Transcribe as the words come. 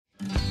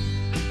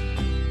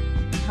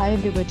Hi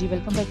everybody,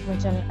 welcome back to my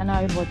channel and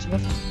I am watching a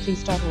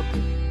 3-star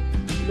hotel.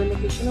 The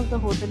location of the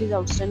hotel is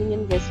outstanding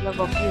and guests love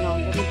walking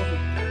around the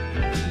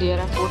neighborhood. There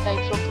are 4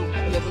 types of rooms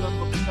available on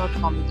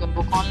booking.com. You can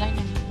book online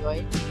and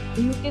enjoy.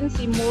 You can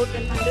see more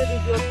than 100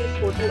 reviews of this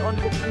hotel on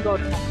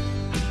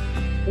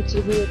booking.com. Its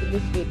review rating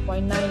is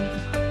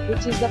 8.9,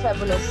 which is the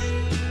fabulous.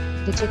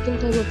 The check-in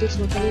time of this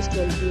hotel is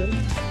 12 p.m.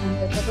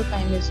 and the check-out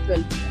time is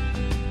 12 p.m.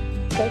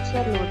 Pets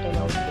are not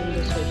allowed in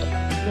this hotel.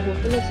 The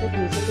hotel accepts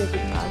major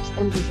credit cards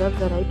and reserves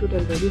the right to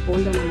temporarily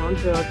hold an amount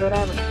prior to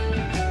arrival.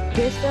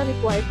 Guests are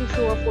required to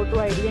show a photo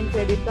ID and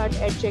credit card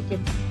at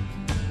check-in.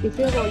 If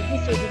you have already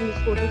stayed in this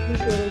hotel, please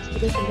share your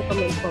experience in the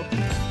comment box.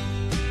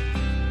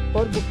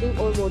 For booking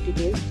or more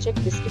details, check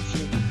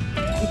description.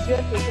 If you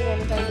are facing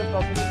any kind of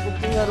problem with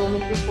booking a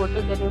room in this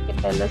hotel, then you can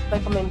tell us by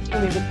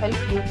commenting. We will help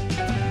you.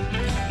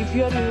 If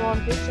you are new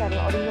on this channel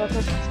or you have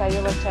not subscribed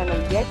our channel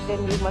yet,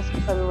 then you must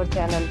subscribe our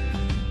channel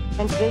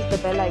and press the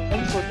bell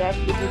icon so that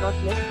you do not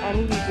miss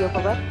any video of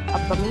our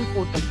upcoming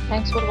hotel.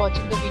 Thanks for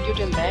watching the video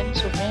till then.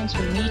 So friends,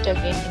 we'll meet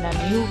again in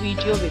a new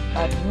video with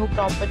our new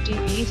property.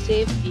 Be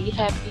safe, be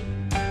happy.